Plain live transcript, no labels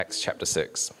Acts chapter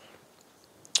 6.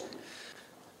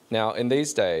 Now, in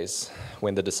these days,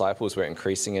 when the disciples were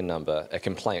increasing in number, a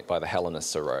complaint by the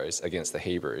Hellenists arose against the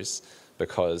Hebrews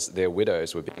because their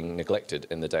widows were being neglected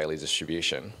in the daily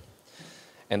distribution.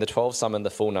 And the 12 summoned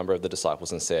the full number of the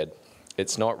disciples and said,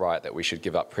 "It's not right that we should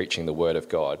give up preaching the word of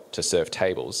God to serve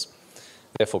tables.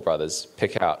 Therefore, brothers,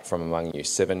 pick out from among you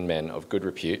 7 men of good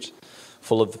repute,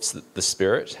 full of the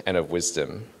Spirit and of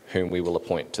wisdom, whom we will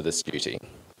appoint to this duty.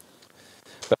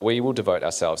 But we will devote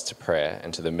ourselves to prayer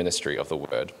and to the ministry of the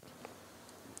word."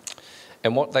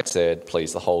 And what they said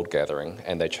pleased the whole gathering,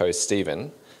 and they chose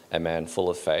Stephen, a man full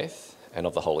of faith and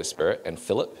of the Holy Spirit, and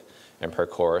Philip, and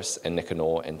Prochorus, and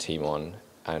Nicanor, and Timon,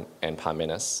 and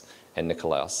Parmenas, and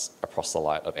Nicolaus, a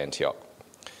proselyte of Antioch.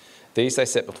 These they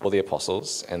set before the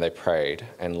apostles, and they prayed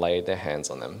and laid their hands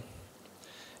on them.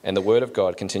 And the word of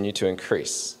God continued to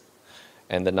increase,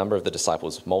 and the number of the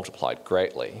disciples multiplied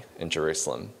greatly in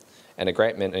Jerusalem, and a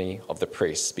great many of the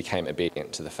priests became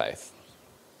obedient to the faith.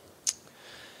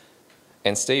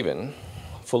 And Stephen,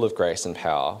 full of grace and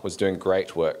power, was doing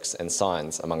great works and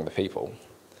signs among the people.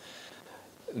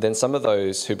 Then some of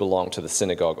those who belonged to the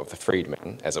synagogue of the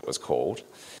freedmen, as it was called,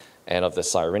 and of the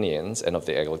Cyrenians, and of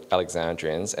the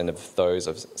Alexandrians, and of those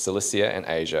of Cilicia and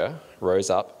Asia, rose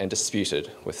up and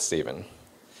disputed with Stephen.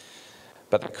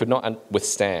 But they could not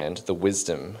withstand the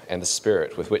wisdom and the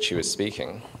spirit with which he was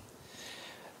speaking.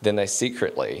 Then they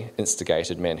secretly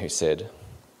instigated men who said,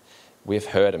 "We have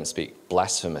heard him speak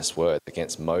blasphemous words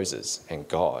against Moses and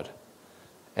God."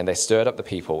 And they stirred up the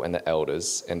people and the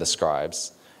elders and the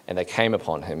scribes, and they came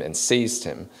upon him and seized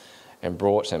him and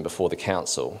brought him before the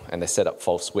council. And they set up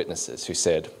false witnesses who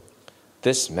said,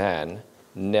 "This man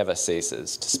never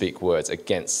ceases to speak words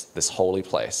against this holy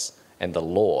place and the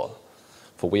law.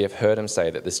 For we have heard him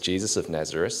say that this Jesus of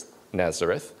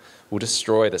Nazareth will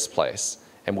destroy this place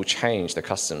and will change the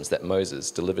customs that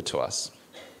Moses delivered to us."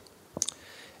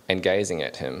 And gazing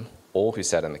at him, all who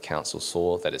sat in the council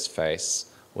saw that his face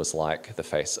was like the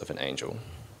face of an angel.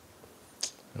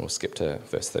 And we'll skip to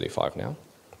verse 35 now.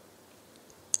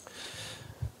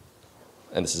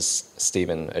 And this is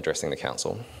Stephen addressing the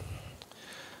council.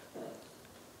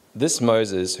 "This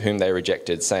Moses whom they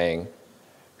rejected, saying,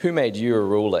 'Who made you a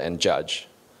ruler and judge?'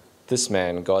 This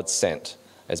man God sent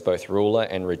as both ruler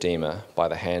and redeemer by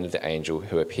the hand of the angel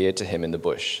who appeared to him in the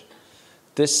bush.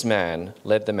 This man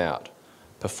led them out,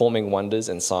 performing wonders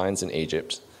and signs in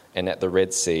Egypt and at the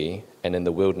Red Sea and in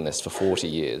the wilderness for 40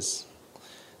 years.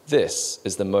 This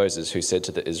is the Moses who said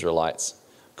to the Israelites,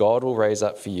 'God will raise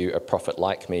up for you a prophet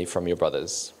like me from your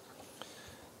brothers.'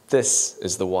 This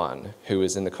is the one who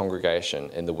was in the congregation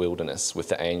in the wilderness with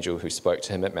the angel who spoke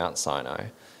to him at Mount Sinai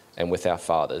and with our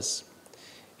fathers.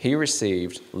 He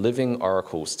received living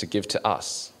oracles to give to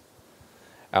us.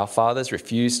 Our fathers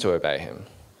refused to obey him,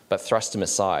 but thrust him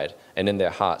aside, and in their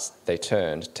hearts they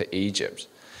turned to Egypt,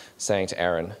 saying to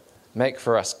Aaron, 'Make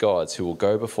for us gods who will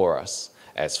go before us.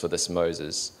 As for this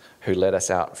Moses, who led us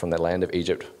out from the land of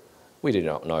Egypt, we do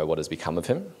not know what has become of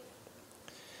him.'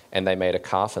 And they made a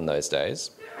calf in those days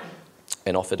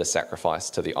and offered a sacrifice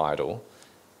to the idol,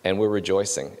 and were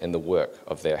rejoicing in the work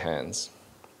of their hands.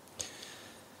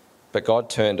 But God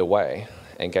turned away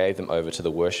and gave them over to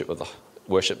the worship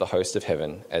the host of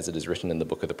heaven, as it is written in the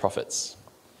book of the prophets.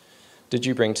 'Did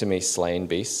you bring to me slain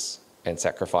beasts and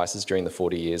sacrifices during the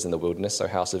 40 years in the wilderness, O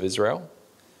house of Israel?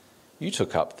 You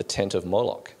took up the tent of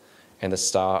Moloch and the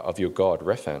star of your god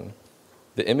Rephan,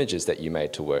 the images that you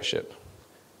made to worship,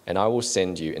 and I will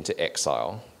send you into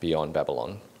exile beyond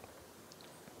Babylon.'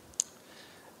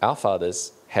 Our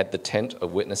fathers had the tent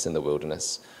of witness in the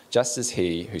wilderness, just as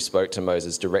he who spoke to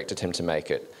Moses directed him to make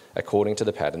it, according to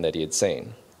the pattern that he had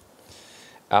seen.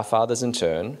 Our fathers in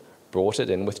turn brought it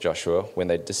in with Joshua when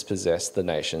they dispossessed the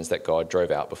nations that God drove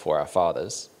out before our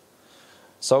fathers.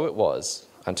 So it was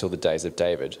until the days of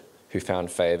David, who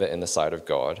found favor in the sight of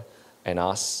God and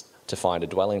asked to find a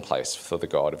dwelling place for the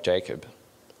God of Jacob.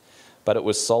 But it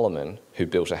was Solomon who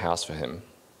built a house for him.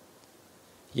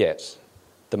 Yet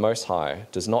the Most High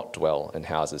does not dwell in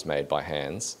houses made by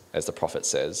hands, as the prophet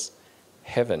says,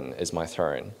 'Heaven is my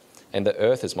throne, and the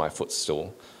earth is my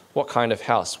footstool. What kind of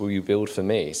house will you build for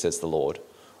me, says the Lord,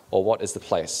 or what is the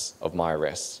place of my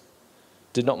rest?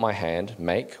 Did not my hand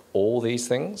make all these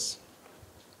things?'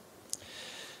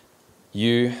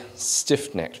 You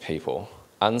stiff-necked people,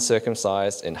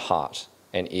 uncircumcised in heart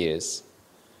and ears,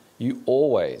 you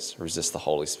always resist the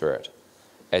Holy Spirit.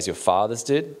 As your fathers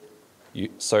did,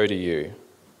 so do you.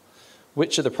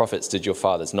 Which of the prophets did your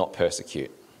fathers not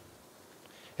persecute?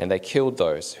 And they killed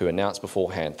those who announced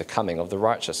beforehand the coming of the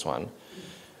righteous one,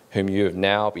 whom you have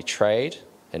now betrayed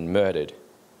and murdered.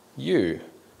 You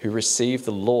who received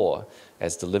the law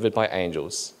as delivered by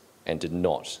angels, and did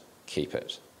not keep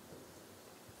it.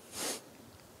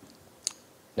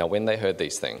 Now when they heard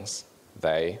these things,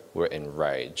 they were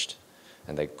enraged,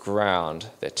 and they ground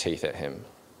their teeth at him.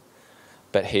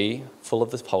 But he, full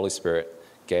of the Holy Spirit,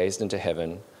 gazed into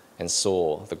heaven and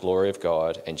saw the glory of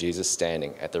God and Jesus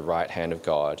standing at the right hand of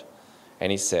God.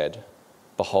 And he said,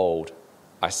 "Behold,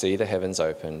 I see the heavens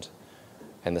opened,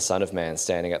 and the Son of Man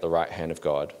standing at the right hand of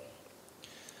God."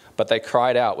 But they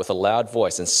cried out with a loud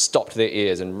voice and stopped their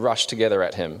ears and rushed together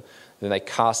at him. Then they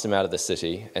cast him out of the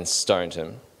city and stoned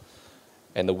him.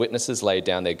 And the witnesses laid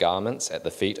down their garments at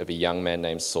the feet of a young man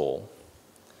named Saul.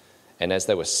 And as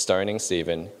they were stoning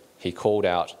Stephen, he called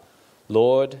out,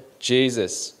 "Lord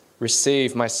Jesus,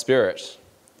 receive my spirit."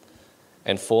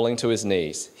 And falling to his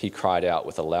knees, he cried out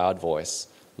with a loud voice,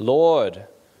 "Lord,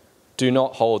 do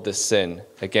not hold this sin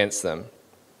against them."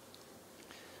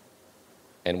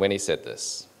 And when he said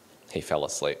this, he fell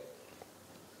asleep.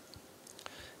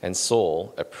 And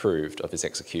Saul approved of his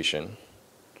execution.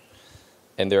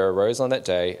 And there arose on that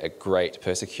day a great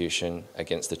persecution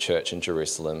against the church in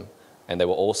Jerusalem, and they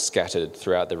were all scattered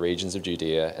throughout the regions of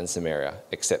Judea and Samaria,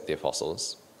 except the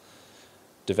apostles.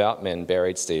 Devout men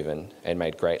buried Stephen and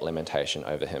made great lamentation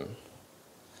over him.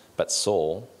 But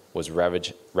Saul was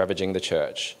ravaging the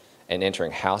church, and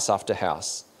entering house after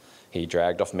house, he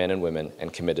dragged off men and women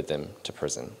and committed them to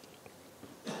prison.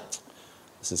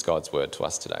 This is God's word to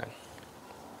us today.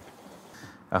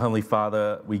 Our Heavenly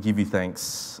Father, we give you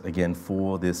thanks again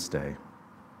for this day.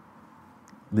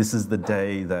 This is the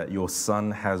day that your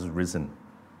Son has risen.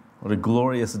 What a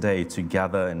glorious day to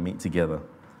gather and meet together.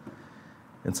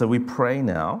 And so we pray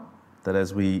now that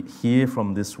as we hear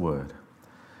from this word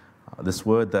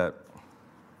that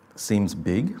seems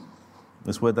big,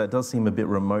 this word that does seem a bit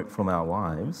remote from our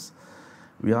lives,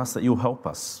 we ask that you'll help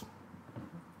us.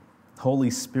 Holy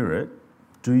Spirit,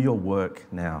 do your work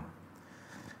now.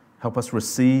 Help us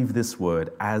receive this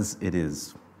word as it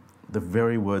is, the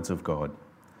very words of God.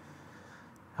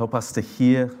 Help us to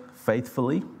hear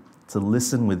faithfully, to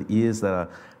listen with ears that are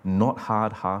not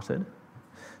hard-hearted,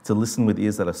 to listen with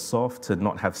ears that are soft, to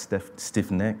not have stiff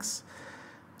necks,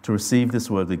 to receive this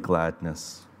word with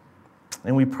gladness.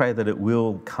 And we pray that it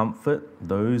will comfort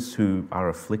those who are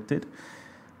afflicted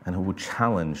and who will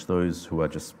challenge those who are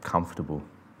just comfortable.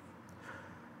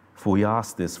 For we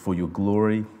ask this for your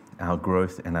glory, our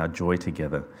growth, and our joy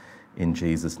together. In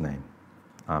Jesus' name,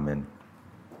 amen.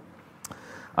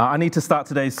 I need to start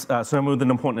today's sermon with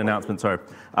an important announcement.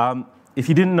 If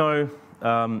you didn't know,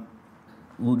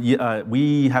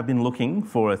 we have been looking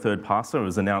for a third pastor. It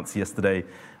was announced yesterday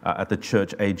at the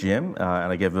church AGM,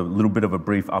 and I gave a little bit of a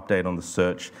brief update on the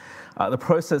search. The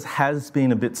process has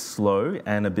been a bit slow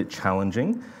and a bit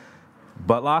challenging,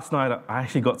 but last night I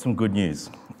actually got some good news.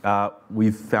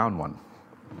 We've found one.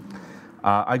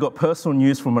 I got personal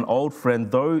news from an old friend.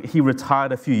 Though he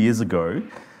retired a few years ago,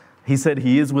 he said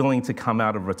he is willing to come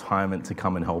out of retirement to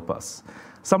come and help us.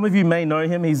 Some of you may know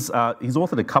him. He's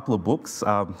authored a couple of books.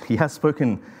 He has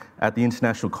spoken at the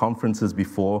international conferences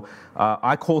before.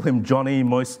 I call him Johnny.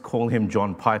 Most call him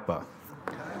John Piper.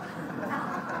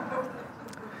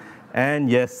 And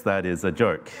yes, that is a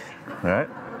joke, right?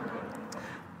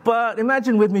 But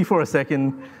imagine with me for a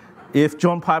second if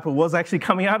John Piper was actually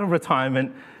coming out of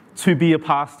retirement to be a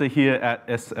pastor here at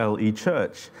SLE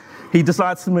Church. He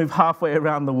decides to move halfway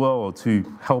around the world to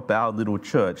help our little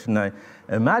church. And I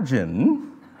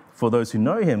imagine, for those who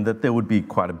know him, that there would be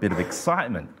quite a bit of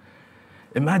excitement.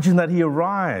 Imagine that he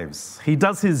arrives. He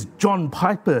does his John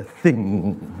Piper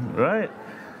thing, right?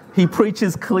 He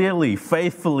preaches clearly,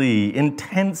 faithfully,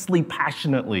 intensely,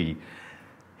 passionately.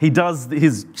 He does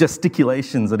his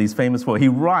gesticulations that he's famous for. He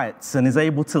writes and is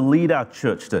able to lead our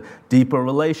church to deeper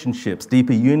relationships,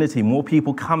 deeper unity, more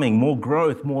people coming, more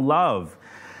growth, more love.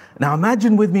 Now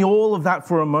imagine with me all of that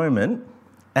for a moment,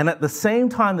 and at the same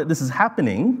time that this is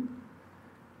happening,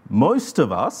 most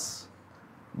of us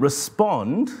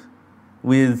respond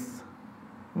with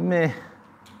meh.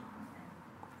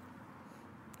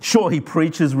 Sure, he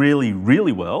preaches really,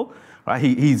 really well, right?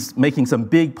 He's making some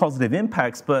big positive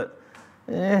impacts, but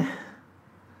right?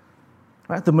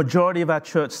 The majority of our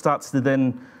church starts to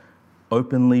then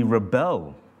openly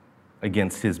rebel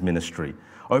against his ministry,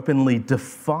 openly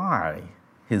defy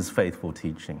his faithful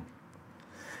teaching.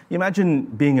 You imagine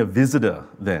being a visitor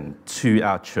then to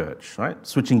our church, right?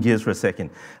 Switching gears for a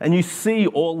second, and you see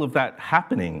all of that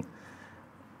happening.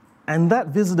 And that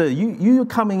visitor, you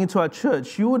coming into our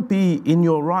church, you would be in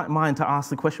your right mind to ask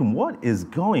the question, what is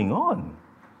going on?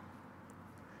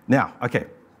 Now, okay,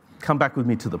 come back with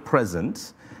me to the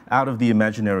present, out of the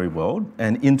imaginary world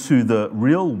and into the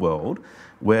real world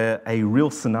where a real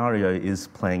scenario is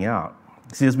playing out.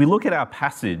 See, as we look at our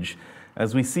passage,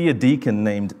 as we see a deacon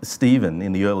named Stephen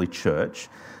in the early church,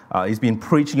 he's been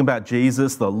preaching about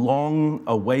Jesus, the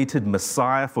long-awaited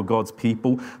Messiah for God's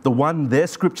people, the one their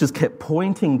scriptures kept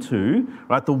pointing to,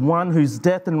 right? The one whose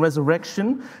death and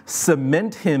resurrection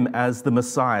cement him as the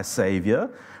Messiah Savior,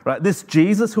 right? This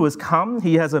Jesus who has come,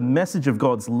 he has a message of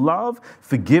God's love,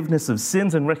 forgiveness of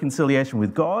sins, and reconciliation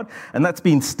with God, and that's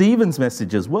been Stephen's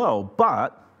message as well.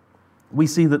 But we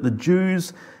see that the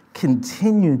Jews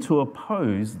continue to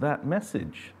oppose that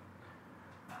message.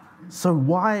 So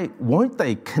why won't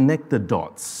they connect the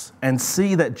dots and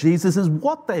see that Jesus is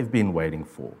what they've been waiting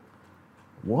for?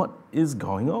 What is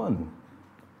going on?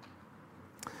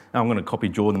 Now I'm going to copy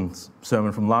Jordan's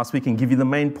sermon from last week and give you the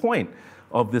main point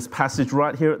of this passage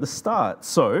right here at the start.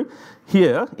 So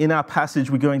here in our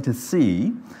passage, we're going to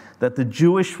see that the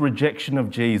Jewish rejection of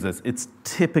Jesus, it's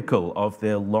typical of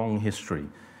their long history.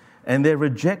 And their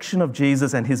rejection of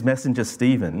Jesus and his messenger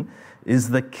Stephen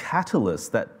is the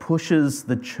catalyst that pushes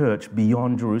the church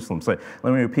beyond Jerusalem. So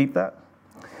let me repeat that.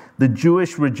 The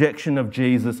Jewish rejection of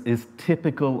Jesus is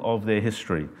typical of their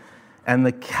history and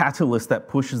the catalyst that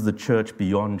pushes the church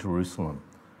beyond Jerusalem.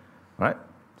 All right?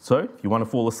 So if you want to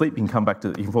fall asleep, you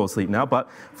can fall asleep now. But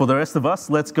for the rest of us,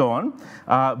 let's go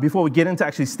on. Before we get into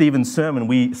actually Stephen's sermon,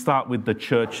 we start with the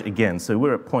church again. So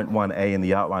we're at point 1a in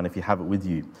the outline if you have it with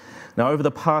you. Now, over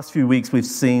the past few weeks, we've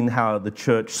seen how the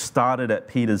church started at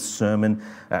Peter's sermon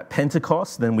at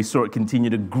Pentecost. Then we saw it continue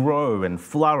to grow and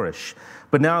flourish.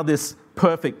 But now this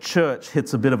perfect church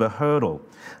hits a bit of a hurdle.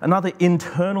 Another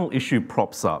internal issue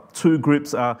props up. Two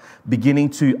groups are beginning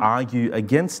to argue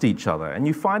against each other. And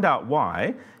you find out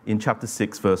why in chapter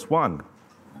 6, verse 1.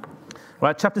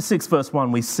 Right, chapter 6, verse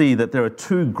 1, we see that there are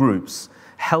two groups,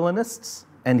 Hellenists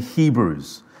and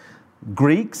Hebrews,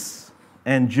 Greeks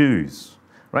and Jews.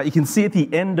 Right, you can see at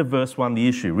the end of verse 1 the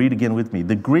issue. Read again with me.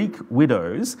 The Greek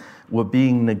widows were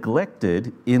being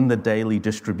neglected in the daily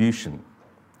distribution.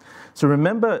 So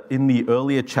remember in the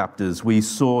earlier chapters, we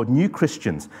saw new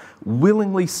Christians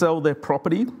willingly sell their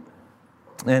property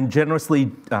and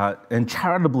generously and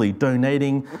charitably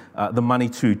donating the money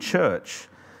to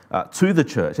the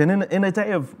church. And in a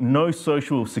day of no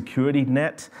social security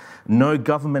net, no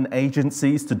government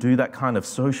agencies to do that kind of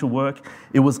social work,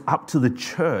 it was up to the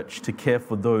church to care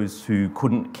for those who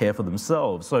couldn't care for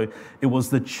themselves. So it was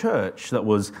the church that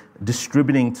was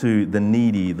distributing to the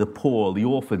needy, the poor, the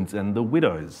orphans, and the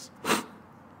widows.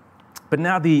 But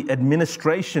now the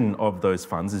administration of those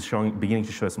funds is beginning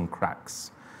to show some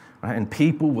cracks, right? And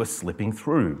people were slipping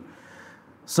through.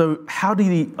 So how do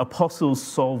the apostles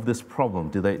solve this problem?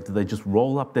 Do they just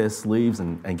roll up their sleeves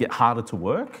and get harder to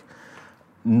work?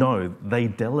 No, they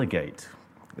delegate.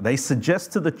 They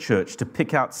suggest to the church to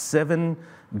pick out 7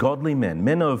 godly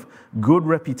men of good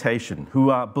reputation,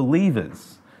 who are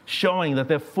believers, showing that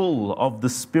they're full of the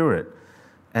Spirit,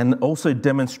 and also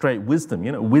demonstrate wisdom,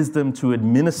 wisdom to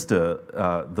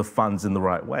administer the funds in the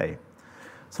right way.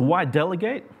 So why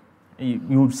delegate?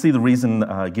 You'll see the reason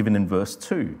given in verse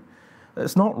 2.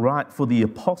 It's not right for the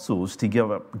apostles to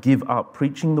give up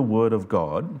preaching the word of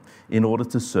God in order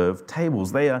to serve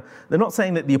tables. They're not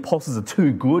saying that the apostles are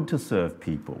too good to serve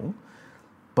people,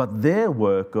 but their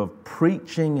work of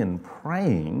preaching and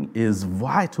praying is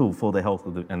vital for the health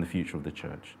and the future of the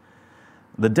church.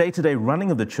 The day-to-day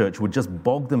running of the church would just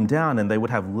bog them down, and they would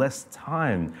have less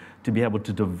time to be able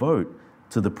to devote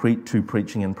to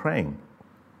preaching and praying.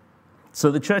 So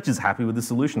the church is happy with the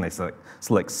solution. They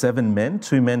select 7 men.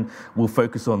 2 men will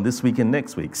focus on this week and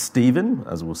next week. Stephen,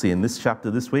 as we'll see in this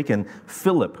chapter this week, and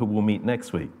Philip, who we'll meet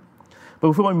next week. But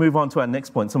before we move on to our next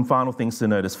point, some final things to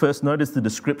notice. First, notice the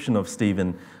description of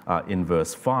Stephen in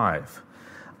verse 5.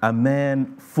 A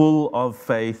man full of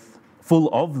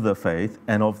the faith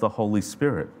and of the Holy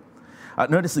Spirit.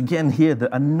 Notice again here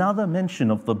that another mention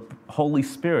of the Holy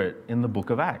Spirit in the book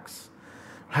of Acts.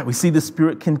 We see the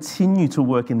Spirit continue to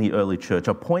work in the early church,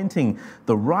 appointing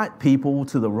the right people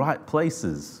to the right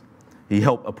places. He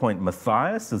helped appoint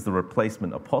Matthias as the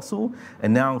replacement apostle,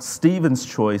 and now Stephen's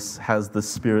choice has the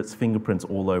Spirit's fingerprints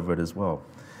all over it as well.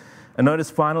 And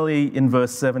notice finally in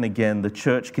verse 7 again, the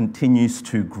church continues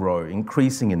to grow,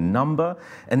 increasing in number,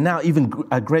 and now even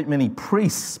a great many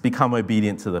priests become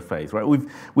obedient to the faith. Right?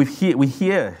 We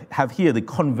have here the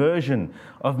conversion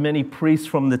of many priests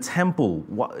from the temple.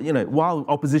 While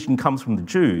opposition comes from the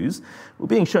Jews, we're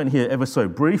being shown here ever so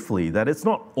briefly that it's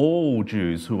not all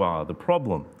Jews who are the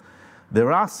problem.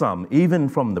 There are some, even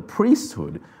from the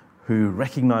priesthood, who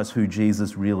recognize who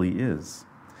Jesus really is.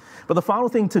 But the final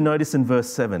thing to notice in verse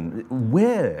 7,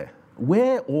 where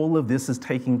all of this is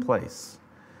taking place.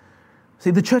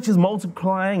 See, the church is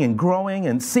multiplying and growing,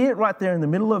 and see it right there in the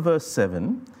middle of verse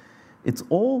 7. It's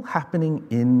all happening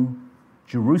in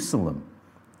Jerusalem.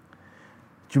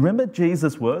 Do you remember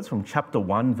Jesus' words from chapter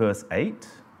 1, verse 8?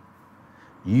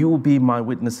 You will be my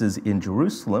witnesses in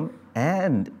Jerusalem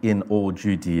and in all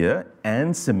Judea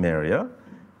and Samaria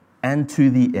and to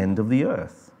the end of the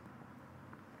earth.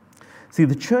 See,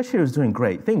 the church here is doing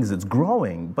great things. It's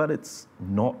growing, but it's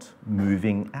not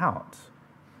moving out.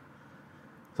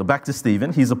 So back to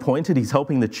Stephen. He's appointed, he's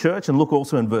helping the church. And look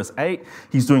also in verse 8,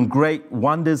 he's doing great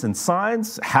wonders and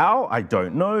signs. How? I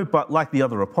don't know. But like the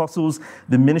other apostles,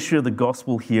 the ministry of the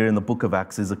gospel here in the book of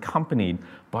Acts is accompanied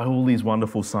by all these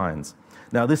wonderful signs.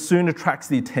 Now, this soon attracts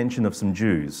the attention of some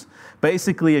Jews.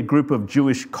 Basically, a group of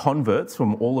Jewish converts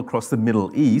from all across the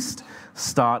Middle East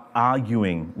start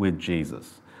arguing with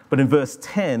Jesus. But in verse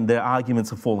 10, their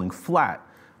arguments are falling flat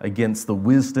against the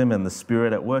wisdom and the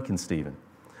spirit at work in Stephen.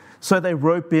 So they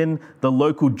rope in the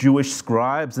local Jewish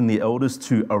scribes and the elders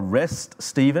to arrest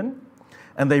Stephen,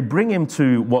 and they bring him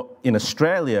to what in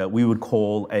Australia we would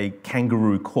call a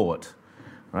kangaroo court.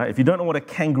 Right? If you don't know what a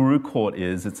kangaroo court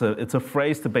is, it's a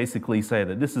phrase to basically say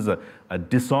that this is a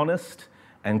dishonest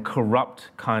and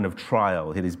corrupt kind of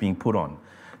trial it is being put on.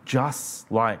 Just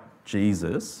like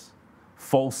Jesus,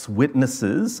 false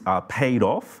witnesses are paid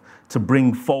off to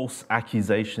bring false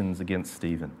accusations against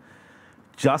Stephen.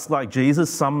 Just like Jesus,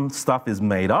 some stuff is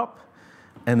made up,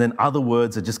 and then other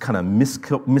words are just kind of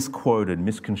misquoted,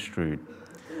 misconstrued.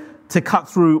 To cut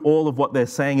through all of what they're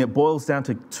saying, it boils down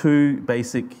to two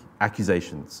basic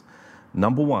accusations.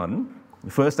 Number one,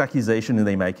 the first accusation that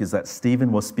they make is that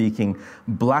Stephen was speaking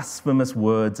blasphemous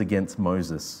words against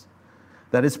Moses.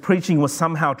 That his preaching was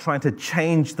somehow trying to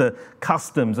change the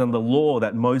customs and the law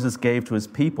that Moses gave to his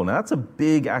people. Now, that's a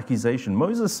big accusation.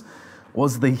 Moses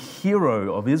was the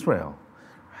hero of Israel.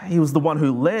 He was the one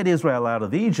who led Israel out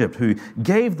of Egypt, who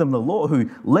gave them the law, who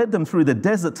led them through the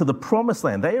desert to the promised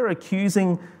land. They are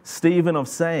accusing Stephen of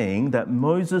saying that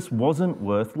Moses wasn't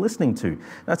worth listening to.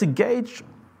 Now, to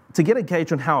get a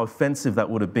gauge on how offensive that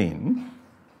would have been,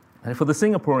 and for the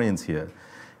Singaporeans here,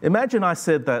 imagine I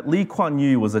said that Lee Kuan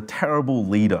Yew was a terrible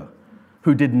leader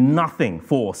who did nothing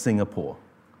for Singapore.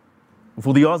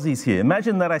 For the Aussies here,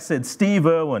 imagine that I said Steve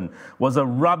Irwin was a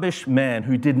rubbish man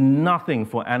who did nothing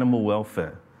for animal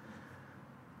welfare.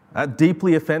 That's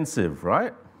deeply offensive,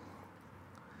 right?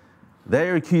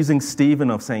 They're accusing Stephen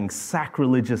of saying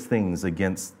sacrilegious things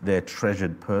against their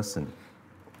treasured person.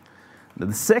 Now,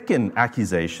 the second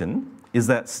accusation is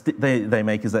that they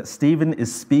make is that Stephen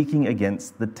is speaking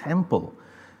against the temple,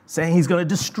 saying he's going to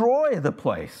destroy the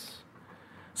place.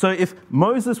 So if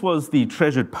Moses was the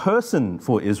treasured person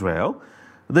for Israel,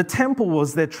 the temple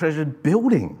was their treasured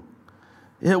building.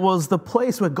 It was the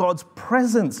place where God's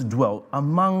presence dwelt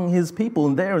among his people,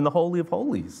 and there in the Holy of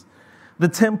Holies. The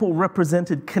temple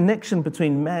represented connection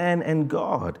between man and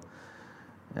God.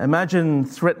 Imagine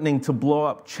threatening to blow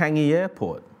up Changi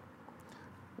Airport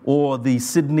or the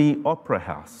Sydney Opera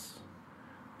House.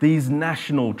 These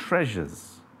national treasures.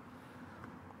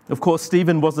 Of course,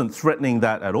 Stephen wasn't threatening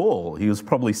that at all. He was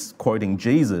probably quoting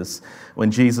Jesus when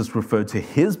Jesus referred to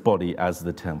his body as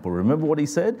the temple. Remember what he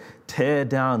said? Tear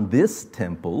down this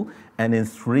temple, and in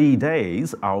 3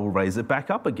 days, I will raise it back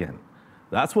up again.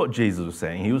 That's what Jesus was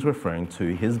saying. He was referring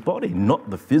to his body, not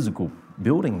the physical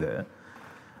building there.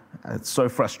 It's so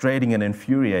frustrating and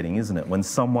infuriating, isn't it? When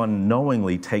someone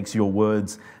knowingly takes your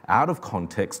words out of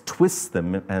context, twists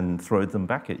them, and throws them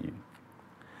back at you.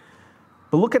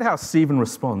 But look at how Stephen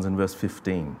responds in verse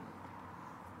 15.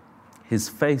 His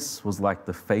face was like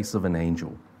the face of an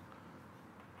angel.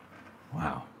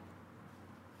 Wow.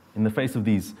 In the face of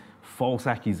these false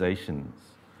accusations,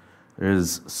 there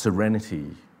is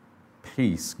serenity,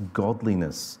 peace,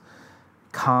 godliness,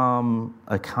 calm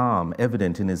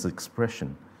evident in his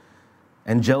expression.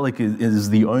 Angelic is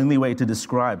the only way to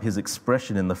describe his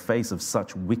expression in the face of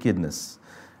such wickedness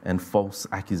and false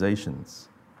accusations.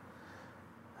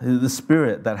 The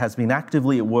Spirit that has been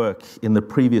actively at work in the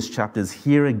previous chapters,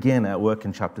 here again at work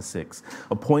in chapter 6,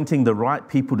 appointing the right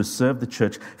people to serve the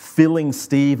church, filling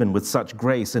Stephen with such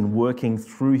grace and working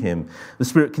through him. The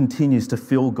Spirit continues to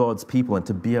fill God's people and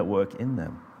to be at work in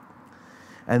them.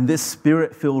 And this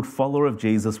Spirit-filled follower of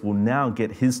Jesus will now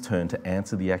get his turn to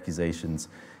answer the accusations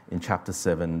in chapter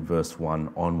 7, verse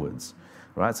 1 onwards.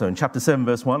 Right, so in chapter 7,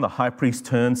 verse 1, the high priest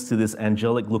turns to this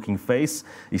angelic-looking face.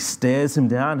 He stares him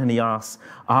down and he asks,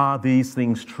 are these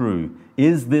things true?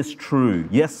 Is this true?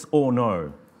 Yes or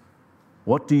no?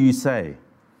 What do you say?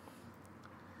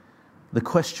 The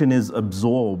question is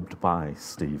absorbed by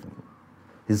Stephen.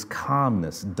 His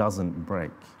calmness doesn't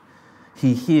break.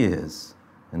 He hears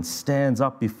and stands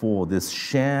up before this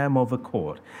sham of a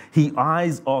court. He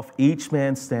eyes off each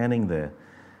man standing there,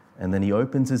 And then he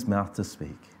opens his mouth to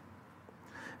speak.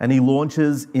 And he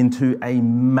launches into a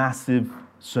massive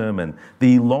sermon,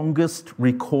 the longest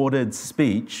recorded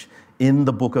speech in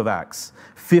the book of Acts,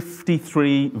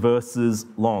 53 verses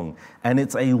long. And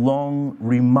it's a long,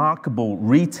 remarkable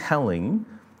retelling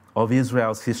of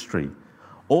Israel's history.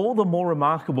 All the more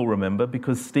remarkable, remember,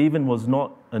 because Stephen was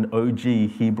not an OG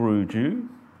Hebrew Jew.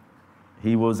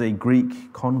 He was a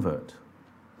Greek convert.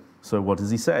 So what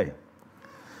does he say?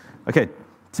 Okay,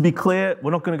 to be clear,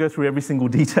 we're not going to go through every single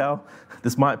detail.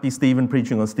 This might be Stephen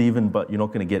preaching on Stephen, but you're not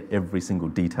going to get every single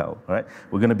detail, all right?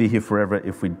 We're going to be here forever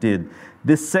if we did.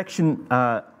 This section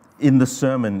in the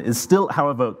sermon is still,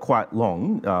 however, quite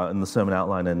long in the sermon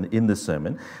outline and in this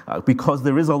sermon, because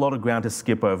there is a lot of ground to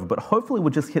skip over, but hopefully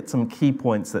we'll just hit some key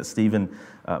points that Stephen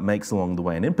makes along the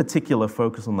way, and in particular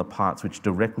focus on the parts which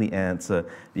directly answer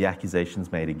the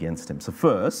accusations made against him. So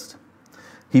first,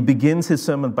 he begins his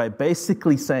sermon by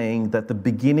basically saying that the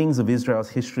beginnings of Israel's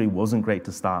history wasn't great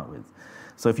to start with.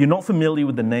 So if you're not familiar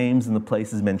with the names and the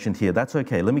places mentioned here, that's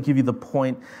okay. Let me give you the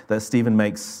point that Stephen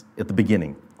makes at the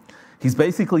beginning. He's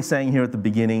basically saying here at the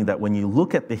beginning that when you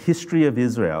look at the history of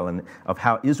Israel and of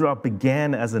how Israel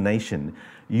began as a nation,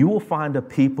 you will find a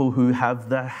people who have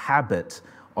the habit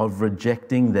of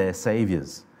rejecting their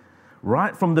saviors.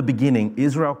 Right from the beginning,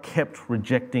 Israel kept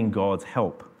rejecting God's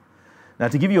help. Now,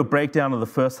 to give you a breakdown of the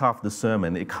first half of the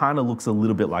sermon, it kind of looks a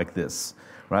little bit like this.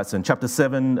 Right, so in chapter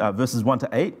 7, verses 1 to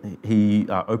 8, he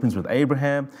opens with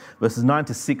Abraham. Verses 9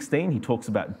 to 16, he talks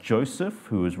about Joseph,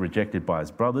 who was rejected by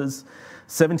his brothers.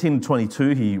 17 to 22,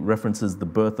 he references the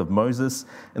birth of Moses.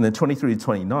 And then 23 to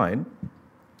 29,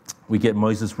 we get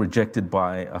Moses rejected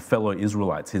by fellow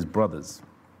Israelites, his brothers.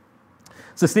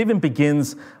 So Stephen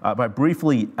begins by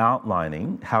briefly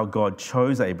outlining how God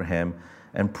chose Abraham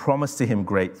and promised to him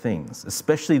great things,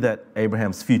 especially that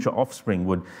Abraham's future offspring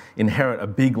would inherit a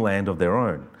big land of their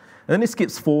own. And then he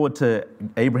skips forward to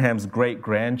Abraham's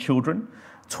great-grandchildren,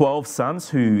 12 sons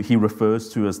who he refers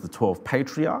to as the 12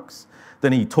 patriarchs.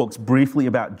 Then he talks briefly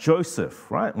about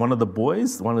Joseph, right? One of the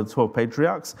boys, one of the 12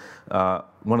 patriarchs,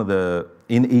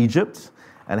 in Egypt,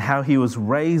 and how he was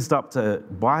raised up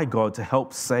by God to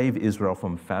help save Israel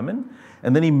from famine.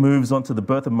 And then he moves on to the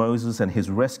birth of Moses and his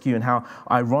rescue and how,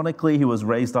 ironically, he was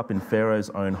raised up in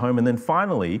Pharaoh's own home. And then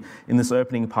finally, in this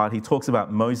opening part, he talks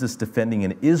about Moses defending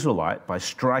an Israelite by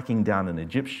striking down an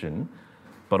Egyptian,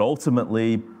 but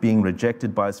ultimately being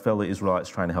rejected by his fellow Israelites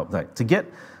trying to help. Now, to get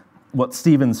what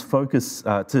Stephen's focus,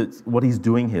 to what he's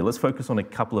doing here, let's focus on a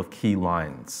couple of key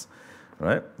lines.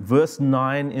 Right? Verse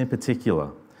 9 in particular.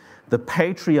 The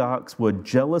patriarchs were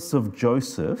jealous of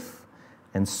Joseph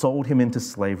and sold him into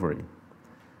slavery.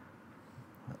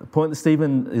 The point that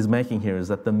Stephen is making here is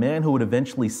that the man who would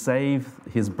eventually save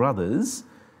his brothers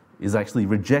is actually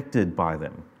rejected by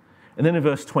them. And then in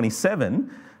verse 27,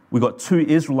 we've got two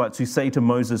Israelites who say to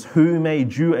Moses, "Who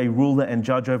made you a ruler and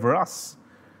judge over us?"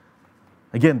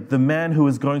 Again, the man who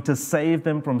is going to save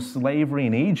them from slavery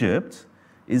in Egypt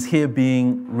is here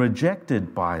being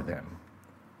rejected by them.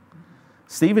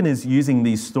 Stephen is using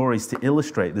these stories to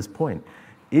illustrate this point.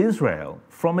 Israel,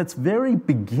 from its very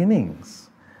beginnings,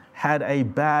 had a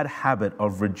bad habit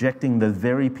of rejecting the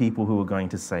very people who were going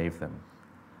to save them.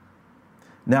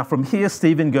 Now, from here,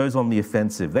 Stephen goes on the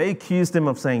offensive. They accused him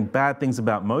of saying bad things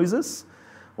about Moses.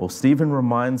 Well, Stephen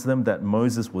reminds them that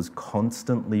Moses was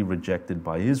constantly rejected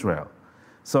by Israel.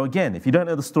 So again, if you don't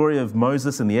know the story of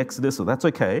Moses and the Exodus, well, that's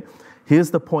okay.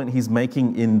 Here's the point he's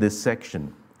making in this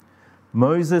section.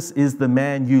 Moses is the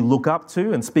man you look up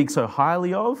to and speak so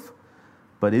highly of,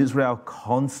 but Israel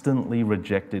constantly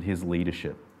rejected his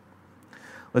leadership.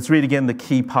 Let's read again the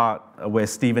key part where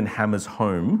Stephen hammers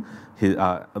home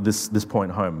this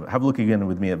point home. Have a look again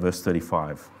with me at verse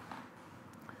 35.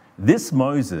 This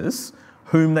Moses,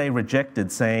 whom they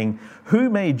rejected, saying, "Who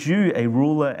made you a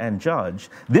ruler and judge?"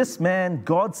 This man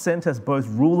God sent as both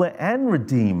ruler and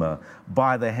redeemer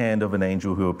by the hand of an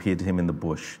angel who appeared to him in the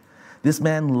bush. This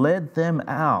man led them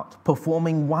out,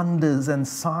 performing wonders and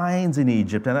signs in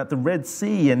Egypt and at the Red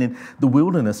Sea and in the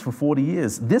wilderness for 40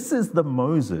 years. This is the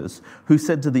Moses who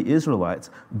said to the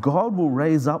Israelites, "God will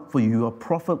raise up for you a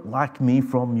prophet like me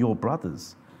from your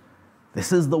brothers."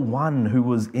 This is the one who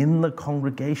was in the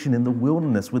congregation in the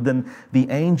wilderness with the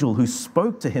angel who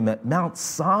spoke to him at Mount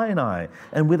Sinai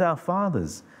and with our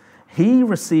fathers. He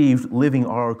received living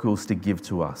oracles to give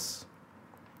to us.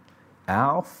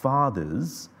 Our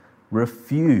fathers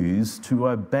refused to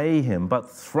obey him,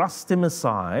 but thrust him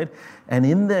aside, and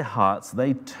in their hearts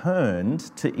they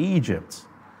turned to Egypt.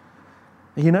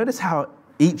 You notice how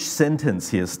Each sentence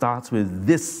here starts with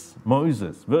this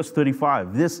Moses, verse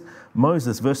 35, this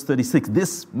Moses, verse 36,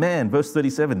 this man, verse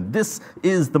 37, this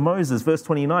is the Moses, verse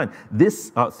 39,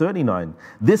 39,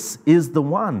 this is the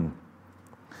one.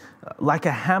 Like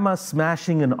a hammer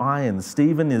smashing an iron,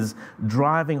 Stephen is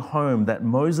driving home that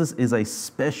Moses is a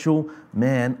special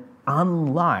man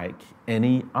unlike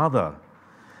any other.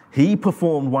 He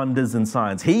performed wonders and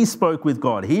signs. He spoke with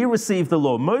God. He received the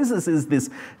law. Moses is this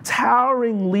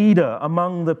towering leader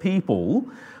among the people.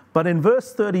 But in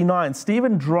verse 39,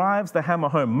 Stephen drives the hammer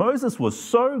home. Moses was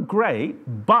so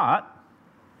great, but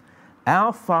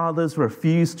our fathers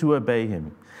refused to obey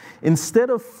him. Instead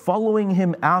of following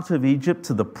him out of Egypt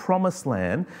to the promised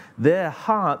land, their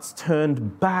hearts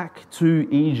turned back to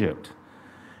Egypt.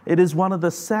 It is one of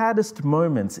the saddest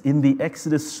moments in the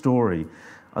Exodus story.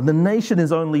 The nation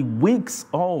is only weeks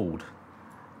old.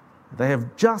 They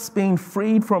have just been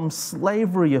freed from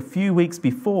slavery a few weeks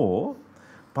before,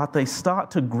 but they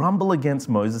start to grumble against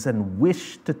Moses and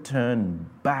wish to turn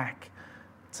back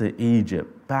to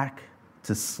Egypt, back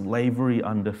to slavery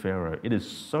under Pharaoh. It is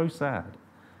so sad.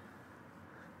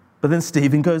 But then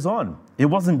Stephen goes on. It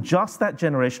wasn't just that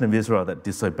generation of Israel that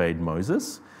disobeyed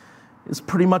Moses. It's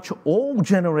pretty much all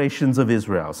generations of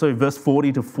Israel. So verse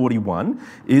 40 to 41,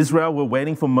 Israel were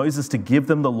waiting for Moses to give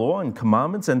them the law and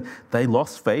commandments, and they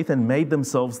lost faith and made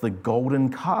themselves the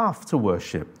golden calf to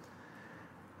worship.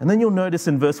 And then you'll notice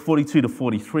in verse 42 to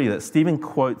 43 that Stephen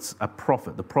quotes a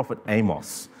prophet, the prophet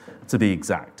Amos, to be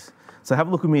exact. So have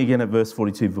a look with me again at verse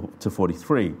 42 to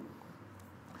 43.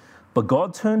 But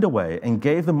God turned away and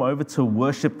gave them over to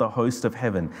worship the host of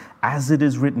heaven, as it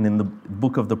is written in the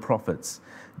book of the prophets.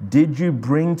 Did you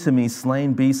bring to me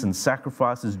slain beasts and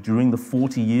sacrifices during the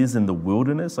 40 years in the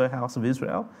wilderness, O house of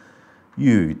Israel?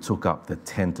 You took up the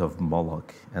tent of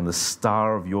Moloch and the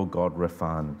star of your god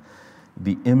Rephan,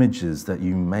 the images that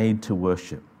you made to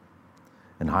worship.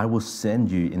 And I will send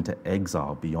you into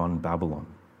exile beyond Babylon.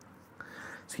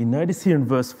 So you notice here in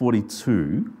verse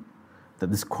 42 that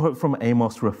this quote from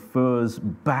Amos refers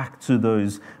back to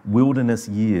those wilderness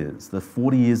years, the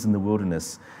 40 years in the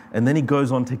wilderness. And then he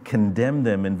goes on to condemn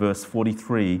them in verse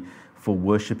 43 for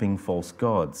worshipping false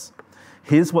gods.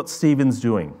 Here's what Stephen's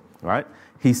doing, right?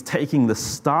 He's taking the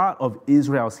start of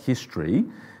Israel's history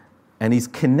and he's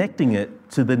connecting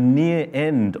it to the near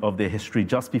end of their history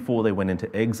just before they went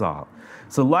into exile.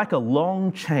 So like a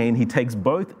long chain, he takes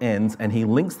both ends and he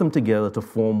links them together to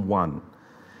form one.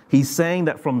 He's saying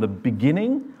that from the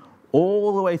beginning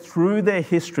all the way through their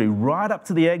history, right up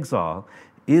to the exile,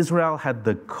 Israel had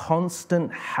the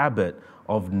constant habit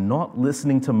of not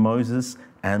listening to Moses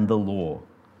and the law.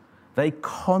 They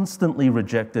constantly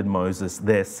rejected Moses,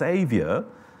 their savior,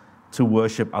 to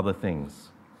worship other things.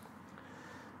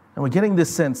 And we're getting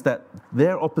this sense that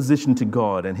their opposition to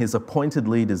God and his appointed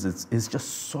leaders is just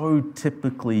so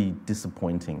typically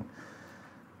disappointing.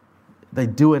 They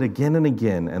do it again and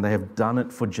again, and they have done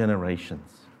it for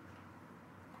generations.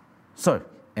 So,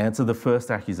 answer the first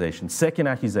accusation. Second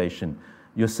accusation,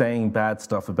 you're saying bad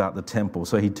stuff about the temple.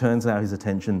 So he turns now his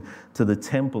attention to the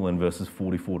temple in verses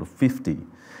 44 to 50.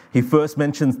 He first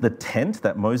mentions the tent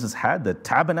that Moses had, the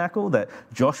tabernacle that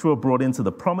Joshua brought into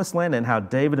the promised land, and how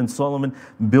David and Solomon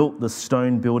built the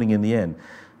stone building in the end.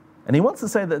 And he wants to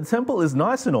say that the temple is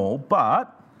nice and all,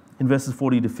 but in verses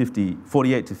 48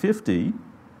 to 50,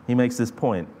 he makes this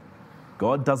point.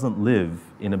 God doesn't live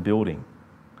in a building.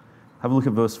 Have a look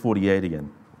at verse 48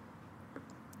 again.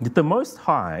 Yet the Most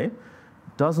High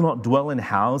does not dwell in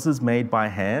houses made by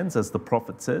hands, as the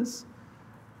prophet says.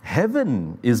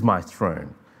 Heaven is my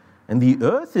throne, and the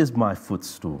earth is my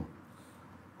footstool.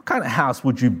 What kind of house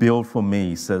would you build for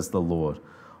me, says the Lord?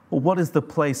 Or what is the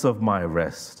place of my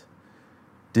rest?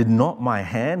 Did not my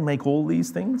hand make all these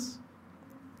things?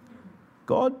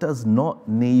 God does not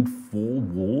need four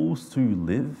walls to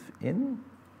live in.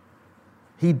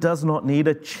 He does not need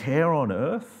a chair on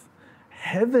earth.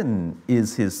 Heaven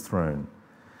is his throne.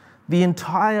 The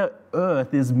entire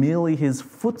earth is merely his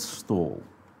footstool.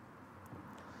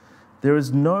 There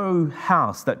is no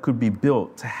house that could be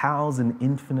built to house an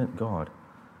infinite God.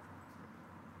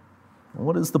 And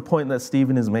what is the point that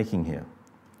Stephen is making here?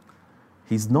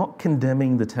 He's not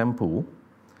condemning the temple.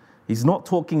 He's not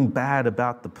talking bad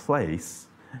about the place.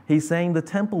 He's saying the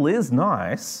temple is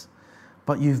nice,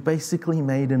 but you've basically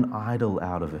made an idol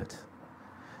out of it.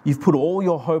 You've put all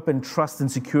your hope and trust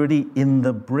and security in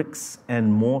the bricks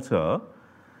and mortar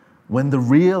when the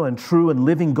real and true and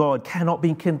living God cannot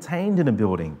be contained in a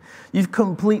building. You've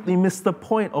completely missed the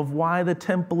point of why the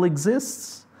temple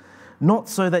exists. not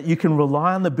so that you can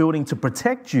rely on the building to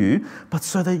protect you, but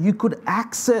so that you could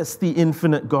access the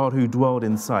infinite God who dwelled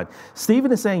inside.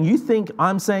 Stephen is saying, you think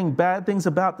I'm saying bad things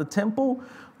about the temple?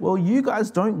 Well, you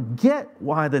guys don't get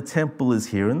why the temple is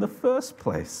here in the first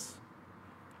place.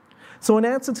 So in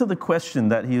answer to the question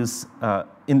that he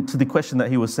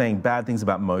was saying bad things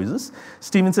about Moses,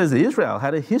 Stephen says that Israel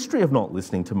had a history of not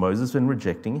listening to Moses and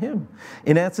rejecting him.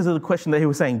 In answer to the question that he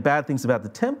was saying bad things about the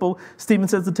temple, Stephen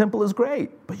says the temple is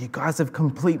great, but you guys have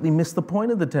completely missed the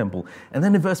point of the temple. And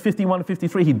then in verse 51 to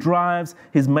 53, he drives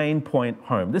his main point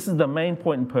home. This is the main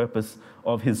point and purpose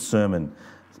of his sermon.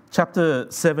 Chapter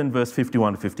 7, verse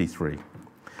 51 to 53.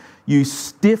 You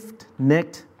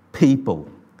stiff-necked people,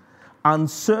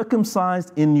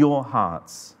 uncircumcised in your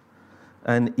hearts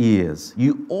and ears,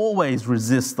 you always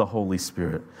resist the Holy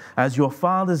Spirit. As your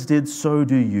fathers did, so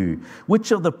do you. Which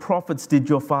of the prophets did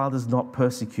your fathers not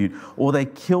persecute? Or they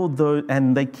killed those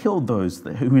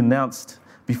who announced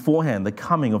beforehand the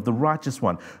coming of the righteous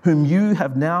one, whom you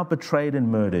have now betrayed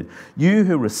and murdered. You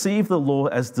who received the law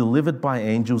as delivered by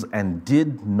angels and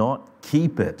did not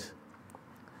keep it.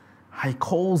 He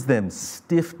calls them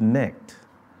stiff-necked.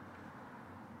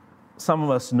 Some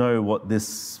of us know what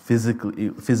this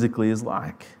physically is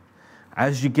like.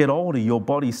 As you get older, your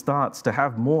body starts to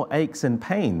have more aches and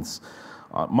pains.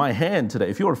 My hand today,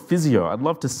 if you're a physio, I'd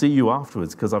love to see you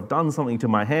afterwards because I've done something to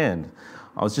my hand.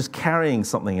 I was just carrying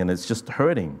something and it's just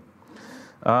hurting.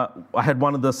 I had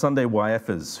one of the Sunday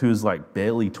YFers who's like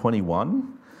barely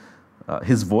 21.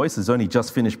 His voice has only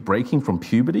just finished breaking from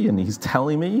puberty, and he's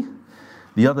telling me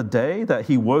the other day that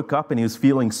he woke up and he was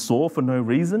feeling sore for no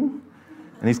reason.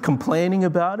 And he's complaining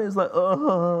about it. He's like,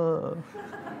 oh.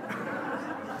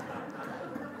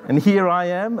 And here I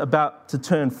am about to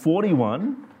turn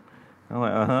 41. I'm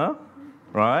like,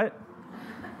 right?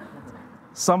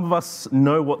 Some of us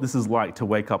know what this is like to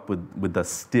wake up with a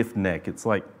stiff neck. It's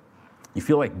like, you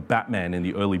feel like Batman in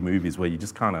the early movies where you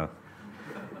just kind of,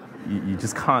 you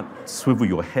just can't swivel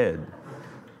your head.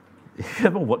 If you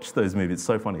ever watch those movies, it's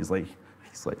so funny. He's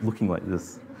like looking like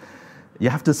this. You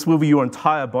have to swivel your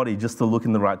entire body just to look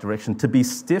in the right direction. To be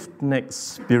stiff-necked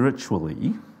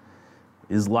spiritually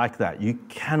is like that. You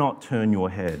cannot turn your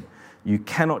head. You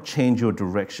cannot change your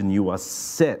direction. You are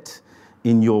set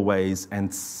in your ways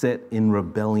and set in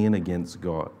rebellion against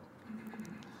God.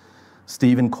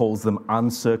 Stephen calls them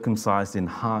uncircumcised in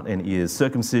heart and ears.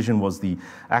 Circumcision was the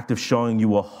act of showing you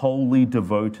were wholly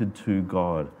devoted to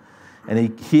God.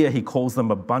 And here he calls them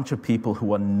a bunch of people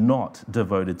who are not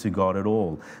devoted to God at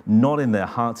all, not in their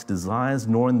heart's desires,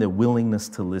 nor in their willingness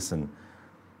to listen.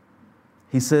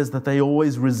 He says that they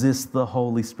always resist the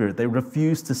Holy Spirit. They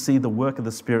refuse to see the work of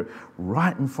the Spirit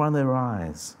right in front of their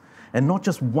eyes. And not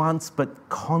just once, but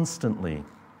constantly.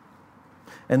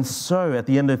 And so at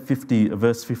the end of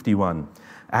verse 51,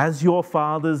 as your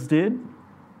fathers did,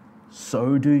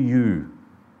 so do you.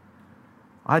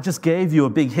 I just gave you a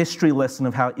big history lesson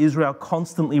of how Israel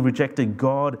constantly rejected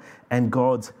God and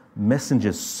God's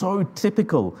messengers. So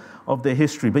typical of their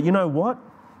history. But you know what?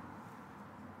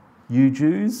 You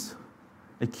Jews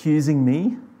accusing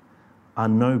me are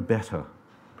no better.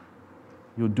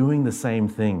 You're doing the same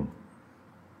thing.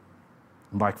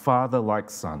 Like father, like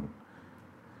son.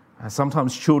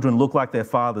 Sometimes children look like their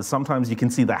fathers. Sometimes you can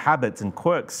see the habits and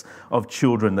quirks of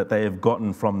children that they have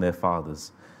gotten from their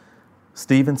fathers.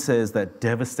 Stephen says that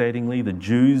devastatingly, the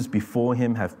Jews before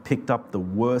him have picked up the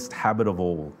worst habit of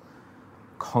all,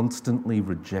 constantly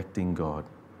rejecting God.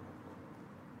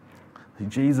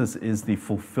 Jesus is the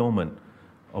fulfillment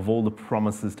of all the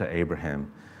promises to Abraham.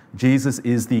 Jesus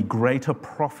is the greater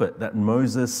prophet that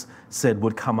Moses said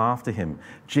would come after him.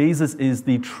 Jesus is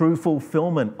the true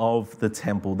fulfillment of the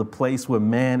temple, the place where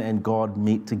man and God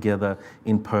meet together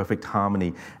in perfect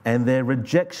harmony. And their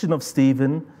rejection of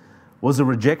Stephen was a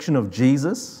rejection of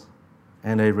Jesus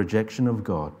and a rejection of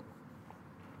God.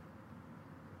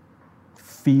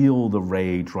 Feel the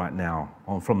rage right now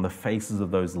from the faces of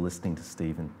those listening to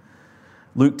Stephen.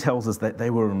 Luke tells us that they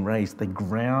were enraged. They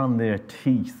ground their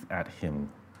teeth at him,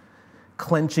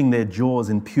 clenching their jaws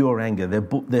in pure anger,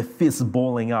 their fists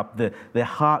balling up, their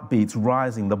heartbeats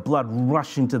rising, the blood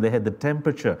rushing to their head, the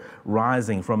temperature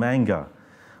rising from anger.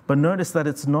 But notice that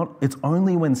it's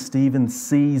only when Stephen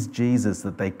sees Jesus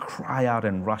that they cry out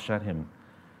and rush at him.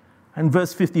 In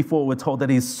verse 54, we're told that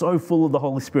he's so full of the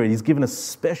Holy Spirit, he's given a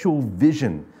special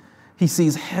vision. He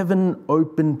sees heaven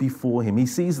open before him. He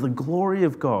sees the glory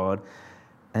of God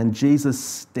and Jesus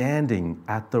standing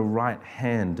at the right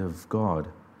hand of God.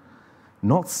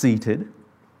 Not seated,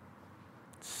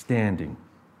 standing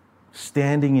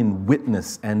in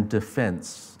witness and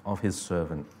defense of his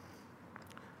servant,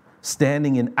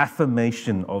 standing in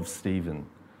affirmation of Stephen.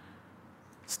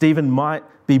 Stephen might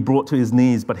be brought to his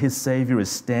knees, but his Savior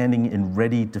is standing in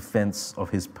ready defense of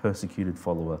his persecuted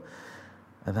follower.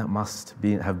 And that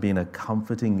have been a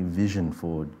comforting vision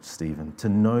for Stephen, to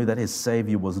know that his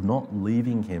Savior was not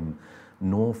leaving him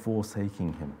nor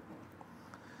forsaking him.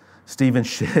 Stephen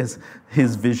shares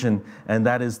his vision, and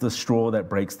that is the straw that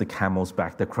breaks the camel's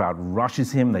back. The crowd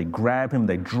rushes him, they grab him,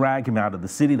 they drag him out of the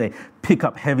city, they pick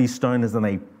up heavy stones and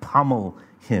they pummel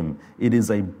him. It is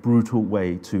a brutal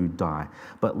way to die.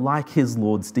 But like his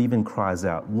Lord, Stephen cries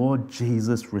out, "Lord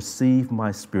Jesus, receive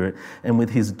my spirit." And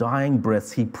with his dying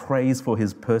breaths, he prays for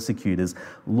his persecutors,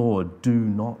 "Lord, do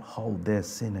not hold their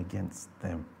sin against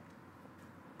them."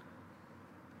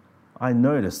 I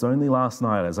noticed only last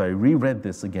night as I reread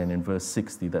this again in verse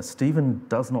 60 that Stephen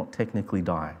does not technically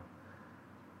die.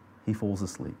 He falls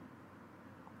asleep.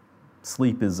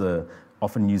 Sleep is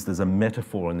often used as a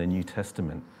metaphor in the New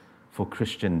Testament for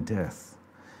Christian death,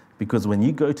 because when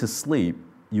you go to sleep,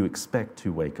 you expect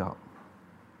to wake up.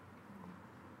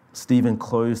 Stephen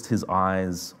closed his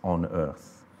eyes on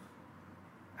earth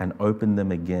and opened them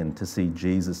again to see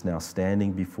Jesus now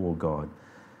standing before God,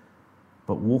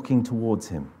 but walking towards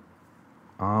him,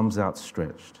 arms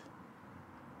outstretched,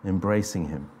 embracing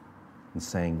him and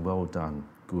saying, "Well done,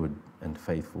 good and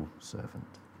faithful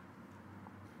servant."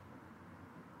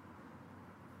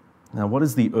 Now, what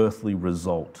is the earthly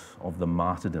result of the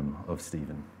martyrdom of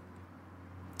Stephen?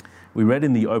 We read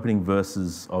in the opening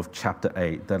verses of chapter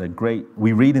 8 that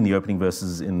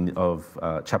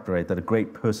chapter 8 that a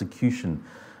great persecution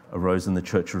arose in the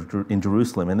church in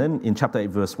Jerusalem. And then in chapter 8,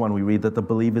 verse 1, we read that the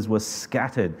believers were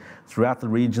scattered throughout the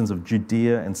regions of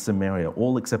Judea and Samaria,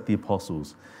 all except the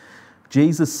apostles.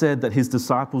 Jesus said that his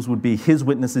disciples would be his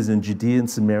witnesses in Judea and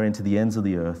Samaria and to the ends of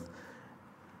the earth.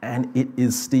 And it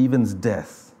is Stephen's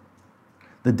death,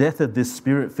 the death of this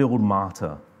spirit-filled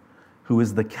martyr, who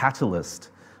is the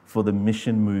catalyst for the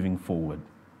mission moving forward.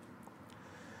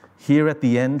 Here at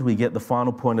the end, we get the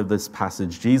final point of this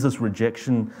passage. Jewish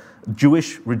rejection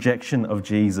of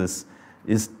Jesus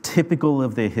is typical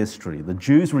of their history. The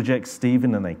Jews reject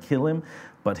Stephen and they kill him,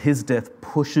 but his death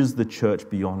pushes the church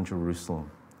beyond Jerusalem.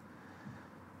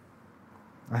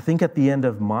 I think at the end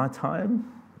of my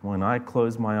time, when I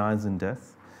close my eyes in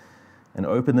death and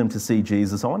open them to see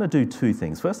Jesus, I want to do two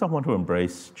things. First, I want to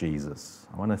embrace Jesus.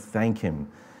 I want to thank him,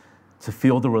 to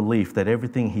feel the relief that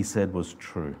everything he said was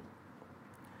true.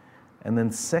 And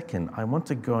then second, I want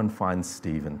to go and find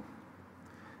Stephen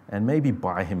and maybe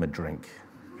buy him a drink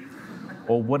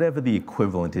or whatever the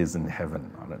equivalent is in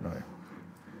heaven. I don't know.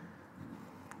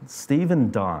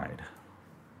 Stephen died,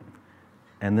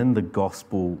 and then the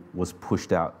gospel was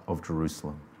pushed out of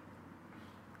Jerusalem.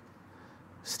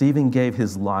 Stephen gave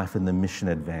his life and the mission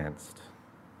advanced.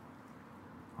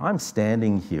 I'm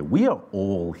standing here. We are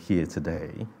all here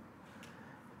today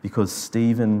because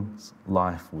Stephen's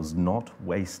life was not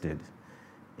wasted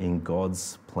in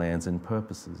God's plans and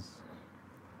purposes.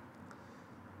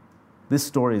 This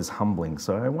story is humbling,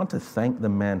 so I want to thank the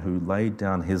man who laid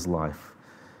down his life,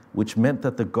 which meant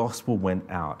that the gospel went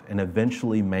out and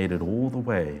eventually made it all the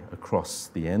way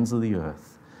across the ends of the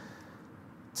earth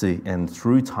and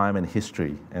through time and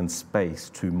history and space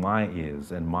to my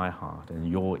ears and my heart and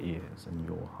your ears and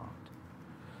your heart.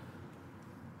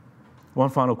 One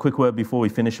final quick word before we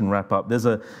finish and wrap up. There's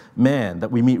a man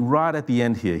that we meet right at the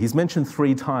end here. He's mentioned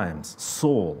 3 times.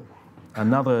 Saul,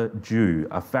 another Jew,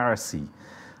 a Pharisee,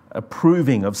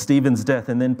 approving of Stephen's death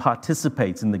and then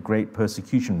participates in the great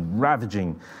persecution,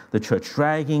 ravaging the church,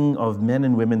 dragging of men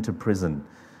and women to prison.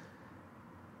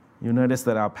 You'll notice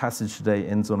that our passage today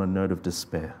ends on a note of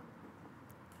despair.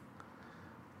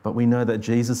 But we know that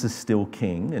Jesus is still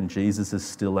king and Jesus is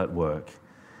still at work.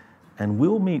 And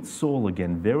we'll meet Saul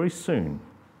again very soon.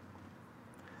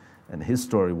 And his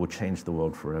story will change the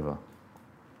world forever.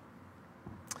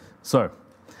 So,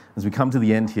 as we come to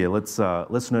the end here, let's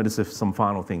notice some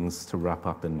final things to wrap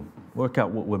up and work out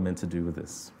what we're meant to do with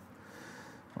this.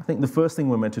 I think the first thing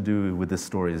we're meant to do with this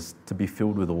story is to be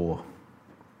filled with awe.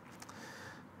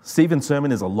 Stephen's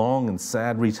sermon is a long and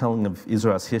sad retelling of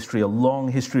Israel's history, a long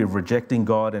history of rejecting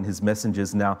God and his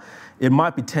messengers. Now, it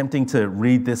might be tempting to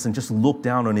read this and just look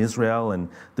down on Israel and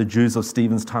the Jews of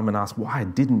Stephen's time and ask, why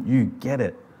didn't you get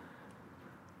it?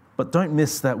 But don't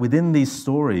miss that within these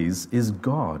stories is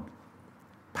God,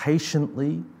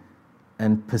 patiently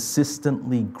and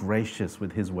persistently gracious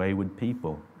with his wayward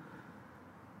people.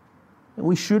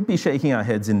 We should be shaking our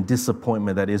heads in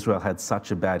disappointment that Israel had such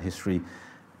a bad history.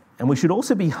 And we should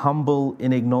also be humble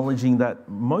in acknowledging that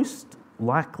most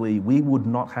likely we would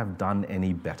not have done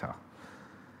any better.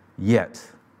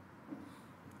 Yet,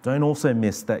 don't also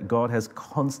miss that God has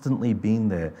constantly been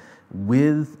there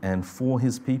with and for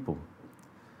his people.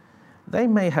 They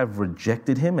may have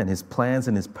rejected him and his plans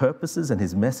and his purposes and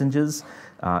his messengers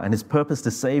and his purpose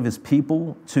to save his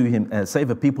people to him, save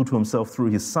a people to himself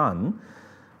through his son.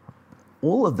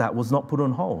 All of that was not put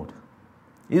on hold.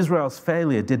 Israel's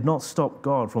failure did not stop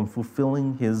God from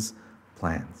fulfilling his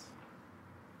plans.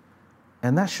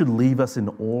 And that should leave us in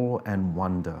awe and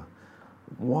wonder.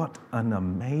 What an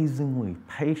amazingly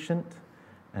patient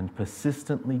and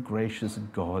persistently gracious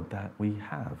God that we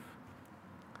have.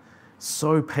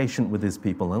 So patient with his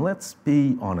people. And let's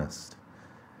be honest,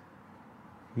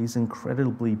 he's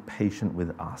incredibly patient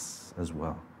with us as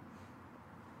well.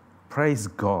 Praise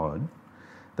God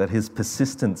that his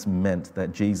persistence meant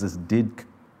that Jesus did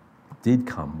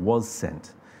come, was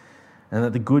sent, and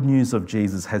that the good news of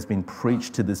Jesus has been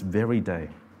preached to this very day.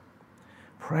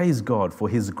 Praise God for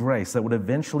his grace that would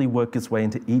eventually work its way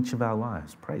into each of our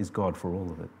lives. Praise God for all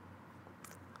of it.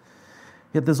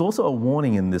 Yet there's also a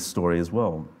warning in this story as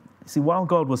well. You see, while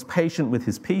God was patient with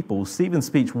his people, Stephen's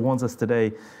speech warns us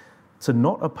today to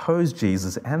not oppose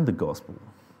Jesus and the gospel.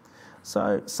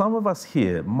 So some of us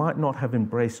here might not have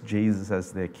embraced Jesus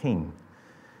as their king.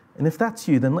 And if that's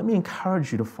you, then let me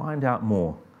encourage you to find out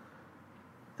more.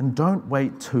 And don't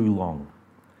wait too long,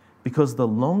 because the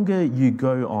longer you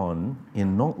go on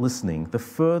in not listening, the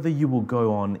further you will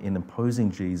go on in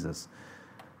opposing Jesus.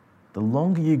 The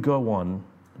longer you go on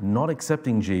not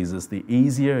accepting Jesus, the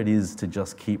easier it is to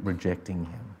just keep rejecting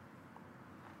him.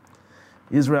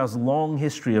 Israel's long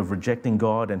history of rejecting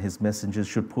God and his messengers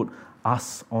should put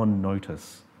us on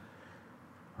notice.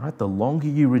 Right? The longer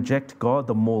you reject God,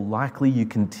 the more likely you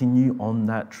continue on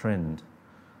that trend.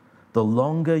 The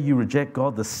longer you reject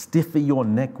God, the stiffer your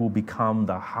neck will become,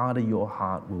 the harder your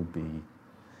heart will be.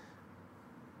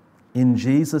 In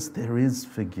Jesus, there is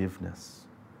forgiveness.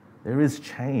 There is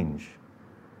change.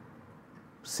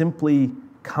 Simply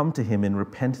come to him in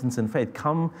repentance and faith.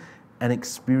 Come and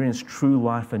experience true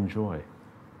life and joy.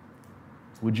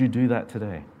 Would you do that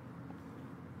today?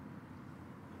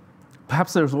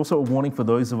 Perhaps there's also a warning for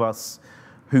those of us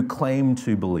who claim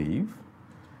to believe.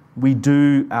 We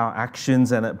do our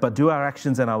actions, but do our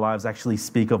actions and our lives actually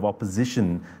speak of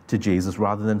opposition to Jesus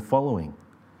rather than following?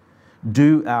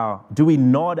 Do we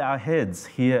nod our heads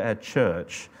here at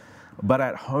church, but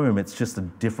at home it's just a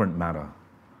different matter?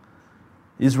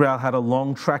 Israel had a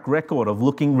long track record of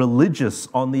looking religious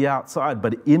on the outside,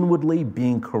 but inwardly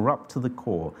being corrupt to the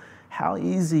core. How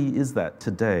easy is that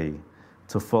today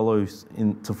to follow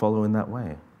in that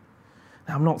way?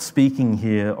 Now, I'm not speaking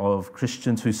here of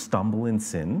Christians who stumble in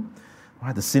sin,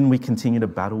 right? The sin we continue to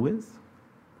battle with.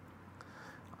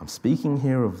 I'm speaking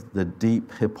here of the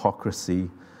deep hypocrisy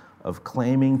of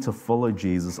claiming to follow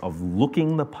Jesus, of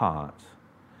looking the part,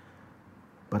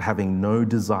 but having no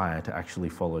desire to actually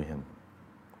follow him.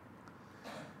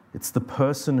 It's the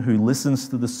person who listens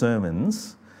to the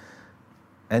sermons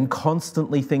and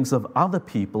constantly thinks of other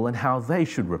people and how they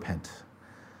should repent.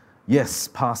 Yes,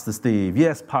 Pastor Steve.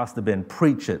 Yes, Pastor Ben,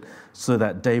 preach it so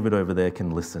that David over there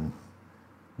can listen.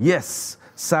 Yes,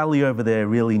 Sally over there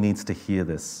really needs to hear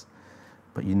this.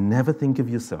 But you never think of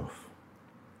yourself.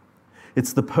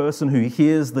 It's the person who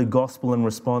hears the gospel and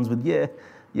responds with, I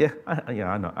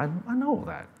know all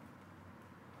that.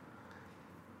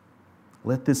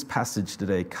 Let this passage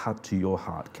today cut to your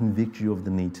heart, convict you of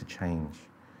the need to change.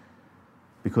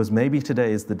 Because maybe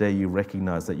today is the day you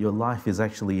recognize that your life is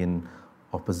actually in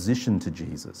opposition to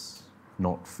Jesus,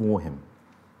 not for him.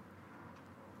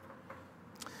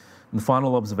 And the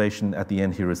final observation at the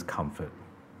end here is comfort.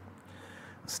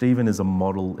 Stephen is a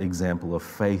model example of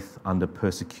faith under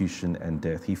persecution and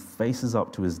death. He faces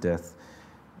up to his death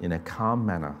in a calm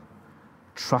manner,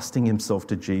 trusting himself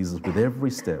to Jesus with every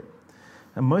step.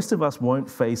 And most of us won't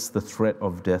face the threat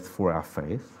of death for our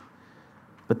faith,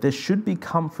 but there should be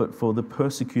comfort for the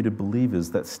persecuted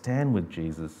believers that stand with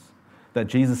Jesus, that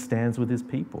Jesus stands with his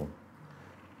people.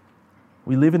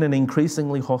 We live in an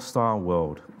increasingly hostile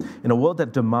world, in a world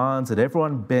that demands that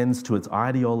everyone bends to its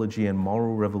ideology and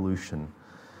moral revolution.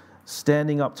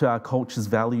 Standing up to our culture's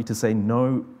value to say,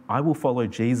 no, I will follow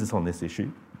Jesus on this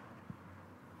issue.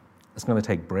 It's going to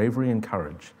take bravery and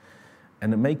courage,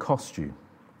 and it may cost you.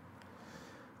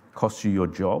 Cost you your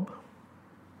job,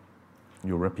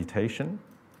 your reputation,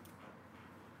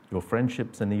 your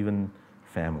friendships, and even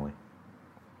family.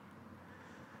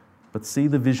 But see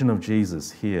the vision of Jesus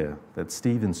here that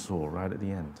Stephen saw right at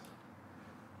the end,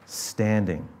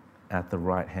 standing at the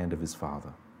right hand of his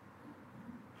Father,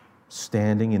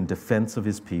 standing in defense of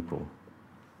his people.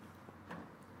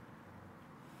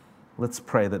 Let's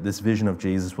pray that this vision of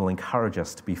Jesus will encourage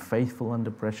us to be faithful under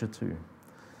pressure too.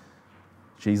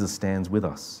 Jesus stands with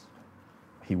us.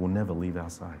 He will never leave our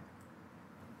side.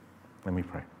 Let me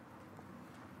pray.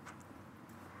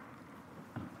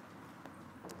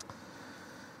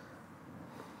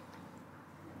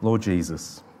 Lord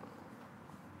Jesus,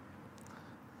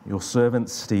 your servant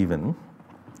Stephen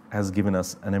has given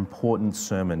us an important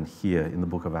sermon here in the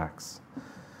book of Acts.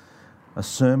 A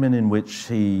sermon in which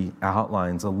he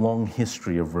outlines a long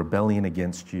history of rebellion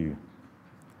against you,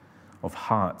 of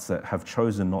hearts that have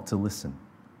chosen not to listen.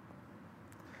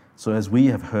 So as we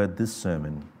have heard this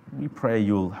sermon, we pray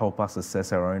you'll help us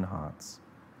assess our own hearts.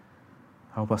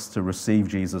 Help us to receive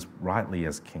Jesus rightly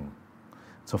as King,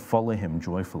 to follow him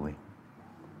joyfully.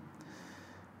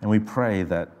 And we pray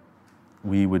that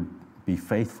we would be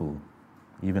faithful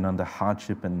even under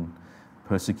hardship and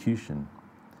persecution.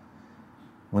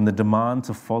 When the demand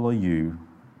to follow you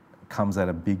comes at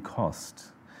a big cost,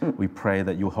 we pray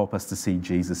that you'll help us to see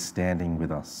Jesus standing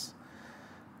with us,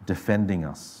 defending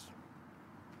us.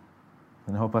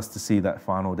 And help us to see that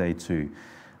final day too,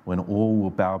 when all will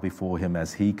bow before him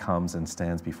as he comes and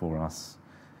stands before us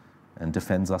and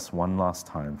defends us one last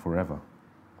time forever.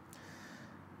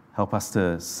 Help us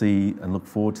to see and look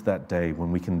forward to that day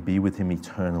when we can be with him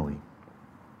eternally.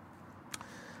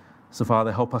 So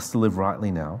Father, help us to live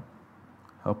rightly now.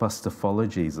 Help us to follow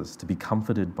Jesus, to be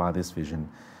comforted by this vision,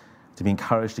 to be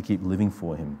encouraged to keep living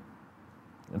for him.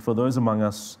 And for those among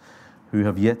us who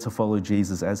have yet to follow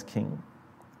Jesus as King,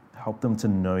 help them to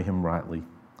know him rightly,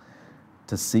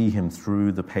 to see him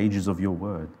through the pages of your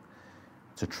word,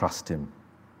 to trust him.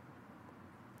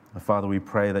 And Father, we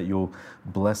pray that you'll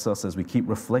bless us as we keep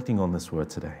reflecting on this word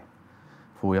today.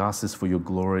 For we ask this for your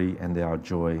glory and our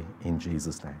joy in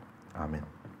Jesus' name. Amen.